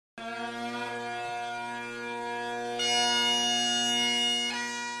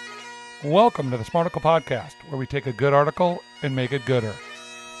Welcome to the Smarticle podcast, where we take a good article and make it gooder.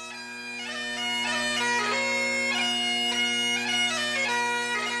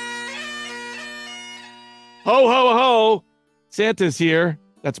 Ho, ho, ho. Santa's here.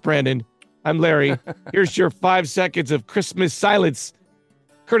 That's Brandon. I'm Larry. Here's your 5 seconds of Christmas silence,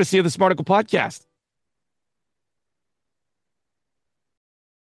 courtesy of the Smarticle podcast.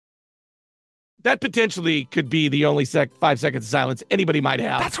 That potentially could be the only 5 seconds of silence anybody might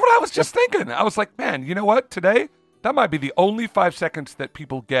have. That's what I was just thinking. I was like, man, you know what? Today, that might be the only 5 seconds that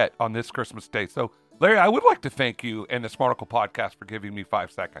people get on this Christmas day. So, Larry, I would like to thank you and the Smarticle podcast for giving me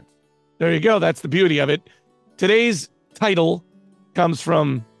 5 seconds. There you go. That's the beauty of it. Today's title comes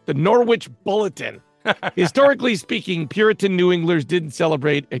from the Norwich Bulletin. Historically speaking, Puritan New Englanders didn't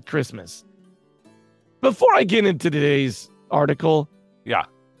celebrate at Christmas. Before I get into today's article, Yeah.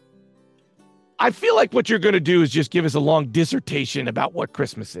 I feel like what you're going to do is just give us a long dissertation about what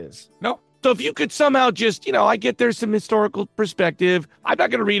Christmas is. No. So if you could somehow just, I get there's some historical perspective. I'm not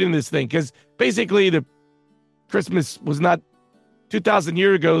going to read in this thing because basically the Christmas was not 2,000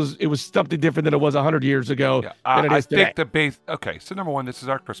 years ago. It was something different than it was 100 years ago. Yeah. Than it is today. think the base. Okay. So number one, this is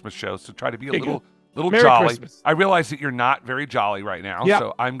our Christmas show. So try to be a little Merry jolly. Christmas. I realize that you're not very jolly right now. Yeah.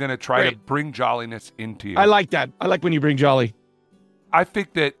 So I'm going to try to Great. bring jolliness into you. I like that. I like when you bring jolly. I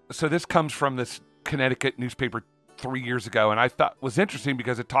think that, so this comes from this Connecticut newspaper 3 years ago, and I thought was interesting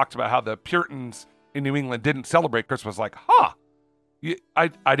because it talks about how the Puritans in New England didn't celebrate Christmas. Like, I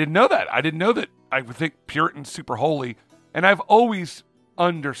didn't know that. I didn't know that. I would think Puritans super holy, and I've always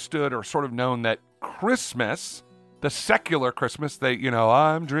understood or sort of known that Christmas, the secular Christmas,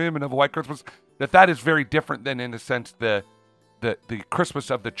 I'm dreaming of a white Christmas, that is very different than, in a sense, the Christmas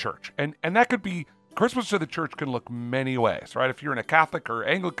of the church, and that could be. Christmas of the church can look many ways, right? If you're in a Catholic or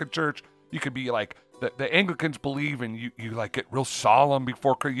Anglican church, you could be like the Anglicans believe, and you like get real solemn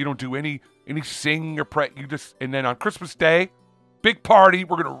before you don't do any singing or pray. And then on Christmas Day, big party.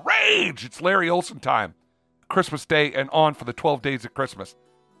 We're gonna rage. It's Larry Olson time. Christmas Day and on for the 12 days of Christmas.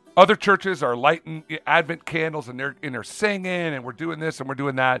 Other churches are lighting Advent candles and they're singing and we're doing this and we're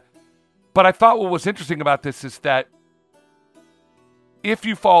doing that. But I thought what was interesting about this is that if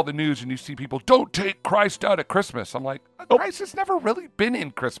you follow the news and you see people, don't take Christ out at Christmas. I'm like, Christ has never really been in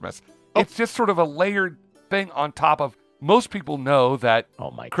Christmas. It's just sort of a layered thing on top of, most people know that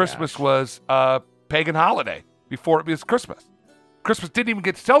Christmas was a pagan holiday before it was Christmas. Christmas didn't even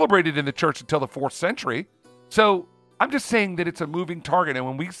get celebrated in the church until the 4th century. So I'm just saying that it's a moving target. And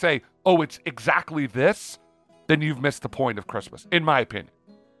when we say, it's exactly this, then you've missed the point of Christmas, in my opinion.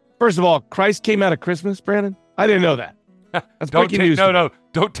 First of all, Christ came out of Christmas, Brandon? I didn't know that. That's breaking news.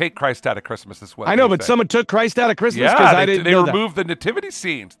 Don't take Christ out of Christmas this way. I know, but someone took Christ out of Christmas because I didn't know that. They removed the nativity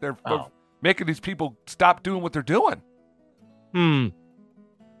scenes. They're making these people stop doing what they're doing.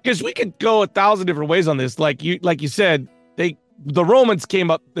 Because we could go 1,000 different ways on this. Like you said, the Romans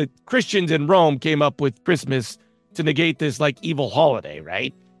came up, the Christians in Rome came up with Christmas to negate this like evil holiday,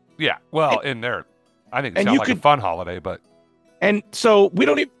 right? Yeah. Well, I think it sounds like a fun holiday, but. And so we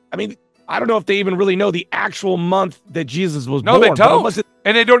don't even, I don't know if they even really know the actual month that Jesus was born. No, they don't.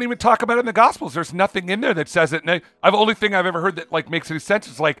 And they don't even talk about it in the Gospels. There's nothing in there that says it. And the only thing I've ever heard that makes any sense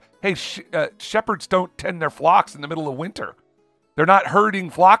is hey, shepherds don't tend their flocks in the middle of winter. They're not herding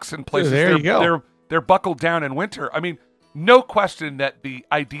flocks in places. There you go. They're buckled down in winter. No question that the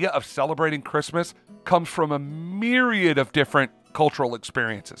idea of celebrating Christmas comes from a myriad of different cultural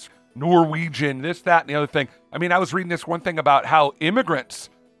experiences. Norwegian, this, that, and the other thing. I was reading this one thing about how immigrants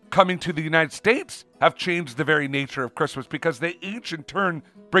coming to the United States have changed the very nature of Christmas because they each in turn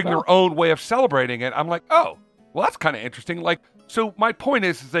bring their own way of celebrating it. I'm like, that's kind of interesting. So my point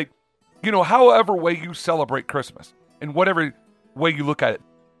is however way you celebrate Christmas and whatever way you look at it.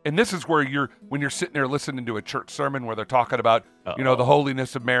 And this is where when you're sitting there listening to a church sermon where they're talking about, the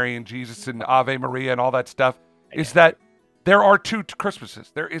holiness of Mary and Jesus and Ave Maria and all that stuff, is that there are 2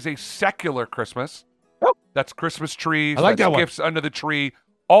 Christmases. There is a secular Christmas. That's Christmas trees. I like that one. Gifts under the tree.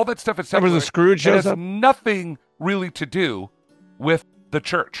 All that stuff is secular. Remember the Scrooge shows up? It has nothing really to do with the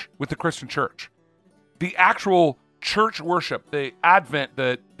church, with the Christian church. The actual church worship, the Advent,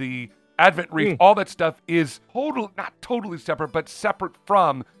 the Advent wreath, all that stuff is not totally separate, but separate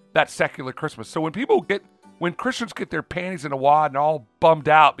from that secular Christmas. So when Christians get their panties in a wad and all bummed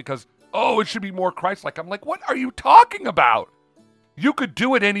out because, it should be more Christ-like, I'm like, what are you talking about? You could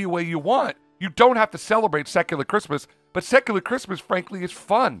do it any way you want. You don't have to celebrate secular Christmas, but secular Christmas, frankly, is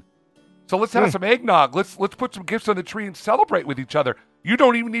fun. So let's have some eggnog. Let's put some gifts on the tree and celebrate with each other. You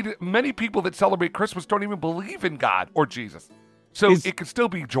don't even need it. Many people that celebrate Christmas don't even believe in God or Jesus. So it can still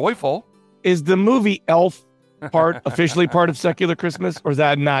be joyful. Is the movie Elf officially part of secular Christmas, or is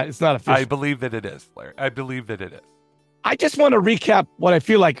that not? It's not official. I believe that it is, Larry. I believe that it is. I just want to recap what I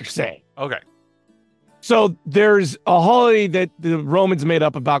feel like you're saying. Okay. So there's a holiday that the Romans made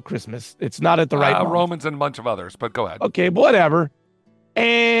up about Christmas. It's not at the right month. Romans and a bunch of others, but go ahead. Okay, whatever.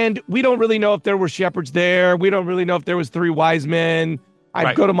 And we don't really know if there were shepherds there. We don't really know if there was 3 wise men.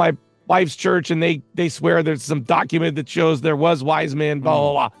 I go to my wife's church and they swear there's some document that shows there was wise men, blah,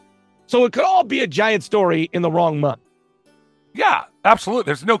 blah, blah. So it could all be a giant story in the wrong month. Yeah, absolutely.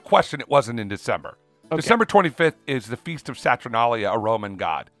 There's no question it wasn't in December. Okay. December 25th is the Feast of Saturnalia, a Roman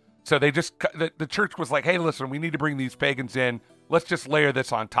god. So they just, the church was like, hey, listen, we need to bring these pagans in. Let's just layer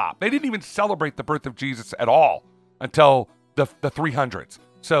this on top. They didn't even celebrate the birth of Jesus at all until the 300s.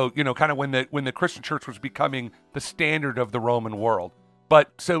 So, you know, kind of when the Christian church was becoming the standard of the Roman world. But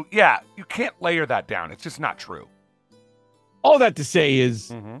so, yeah, you can't layer that down. It's just not true. All that to say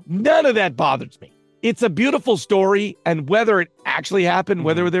is none of that bothers me. It's a beautiful story. And whether it actually happened,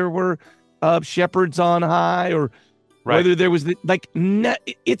 whether there were shepherds on high or whether there was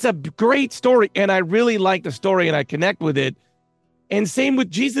it's a great story. And I really like the story and I connect with it. And same with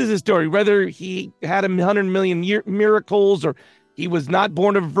Jesus' story, whether he had 100 million miracles or he was not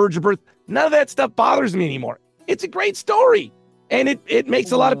born of a virgin birth. None of that stuff bothers me anymore. It's a great story. And it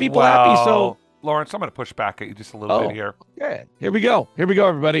makes a lot of people happy. So, Lawrence, I'm going to push back at you just a little bit here. Yeah. Here we go,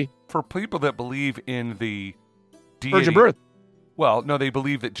 everybody. For people that believe in the deity, virgin birth. Well, no, they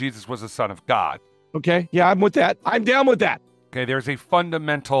believe that Jesus was the Son of God. Okay. Yeah, I'm with that. I'm down with that. Okay. There's a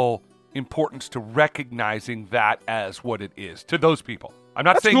fundamental importance to recognizing that as what it is to those people. I'm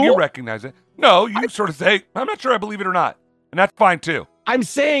not saying you recognize it. No, you sort of say, I'm not sure I believe it or not. And that's fine too. I'm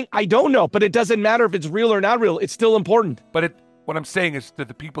saying I don't know, but it doesn't matter if it's real or not real. It's still important. But what I'm saying is that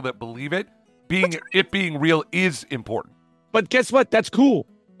the people that believe it, being real is important. But guess what? That's cool.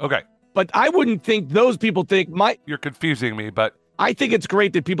 Okay. But I wouldn't think those people think You're confusing me, but I think it's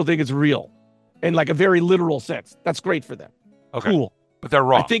great that people think it's real in like a very literal sense. That's great for them. Okay. Cool. But they're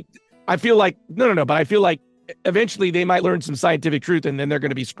wrong. I feel like, no, but I feel like eventually they might learn some scientific truth and then they're going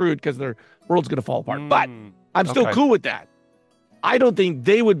to be screwed because their world's going to fall apart. But I'm still cool with that. I don't think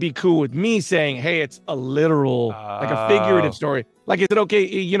they would be cool with me saying, hey, it's a literal, like a figurative story. Like, is it okay?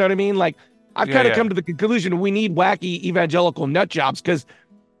 You know what I mean? Like, I've kind of come to the conclusion we need wacky evangelical nut jobs because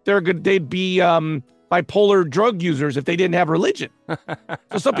they'd be bipolar drug users if they didn't have religion.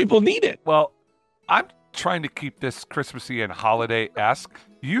 So some people need it. Well, I'm trying to keep this Christmassy and holiday-esque.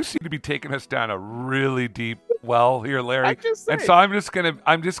 You seem to be taking us down a really deep well here, Larry. And so I'm just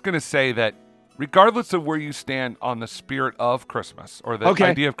gonna say that regardless of where you stand on the spirit of Christmas or the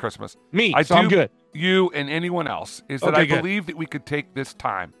idea of Christmas, I'm good. You and anyone else is that I believe that we could take this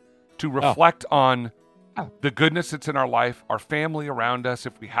time to reflect on the goodness that's in our life, our family around us,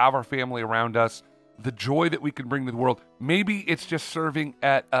 if we have our family around us, the joy that we can bring to the world. Maybe it's just serving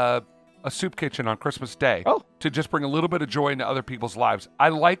at a soup kitchen on Christmas Day to just bring a little bit of joy into other people's lives. I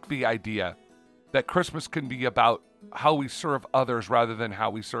like the idea that Christmas can be about how we serve others rather than how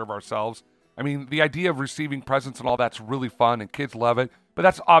we serve ourselves. I mean, the idea of receiving presents and all that's really fun and kids love it, but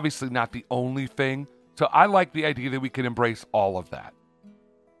that's obviously not the only thing. So I like the idea that we can embrace all of that.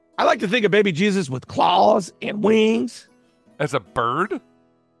 I like to think of baby Jesus with claws and wings. As a bird?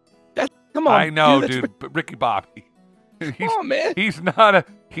 Come on. I know, dude. But Ricky Bobby. Come on, man. He's not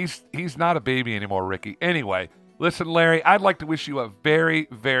a baby anymore, Ricky. Anyway, listen, Larry, I'd like to wish you a very,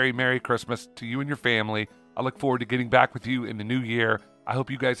 very Merry Christmas to you and your family. I look forward to getting back with you in the new year. I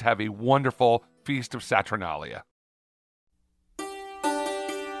hope you guys have a wonderful Feast of Saturnalia.